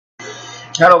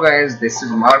Hello guys, this is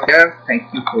Mark here.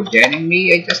 Thank you for joining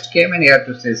me. I just came in here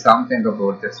to say something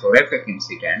about this horrific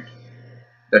incident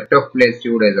that took place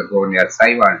 2 days ago near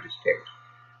Sahiwal district,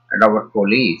 and our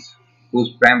police, whose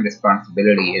prime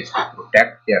responsibility is to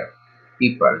protect their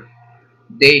people,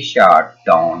 they shot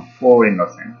down four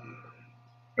innocent people,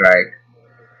 right?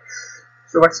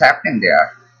 So what's happening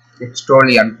there? It's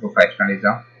totally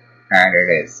unprofessionalism, and it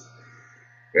is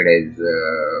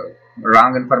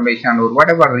wrong information or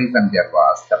whatever reason there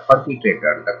was. The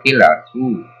perpetrator, the killer,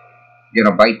 who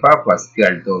by purpose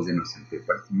killed those innocent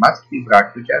people must be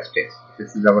brought to justice.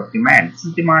 This is our demand. This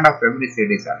is the demand of every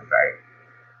citizen, right?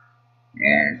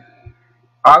 And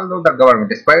although the government,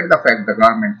 despite the fact the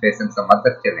government facing some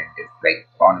other challenges like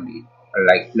economy,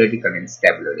 like political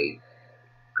instability,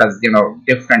 because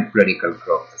different political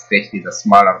groups, especially the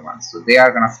smaller ones, so they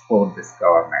are gonna support this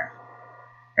government,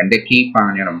 and they keep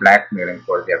on blackmailing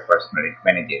for their personal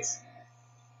advantages.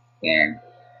 And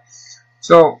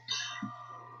so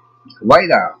why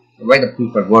the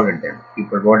people voted them?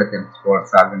 People voted them for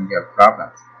solving their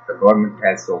problems. The government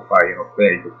has so far,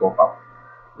 failed to cope up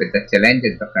with the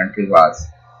challenges the country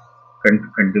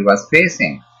was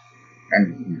facing,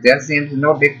 and there seems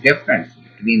no big difference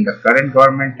between the current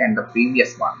government and the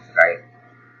previous ones, right?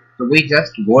 So we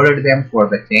just voted them for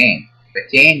the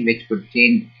change which could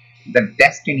change the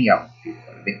destiny of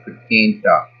people, which could change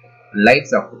the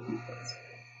lives of the people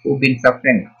who've been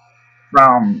suffering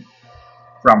from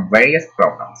various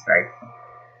problems, right?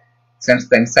 Since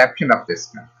the inception of this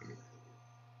country.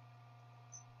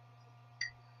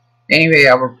 Anyway,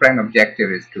 our prime objective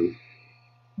is to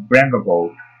bring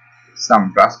about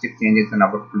some drastic changes in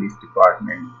our police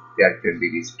department. There should be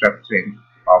restructuring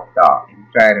of the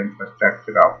entire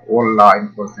infrastructure of all law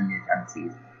enforcement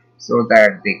agencies so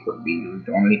that they could be used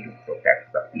only to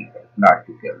protect the people, not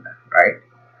to kill them, right?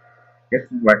 This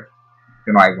is what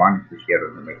I wanted to share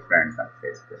with my friends on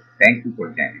Facebook. Thank you for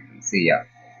joining me. See ya.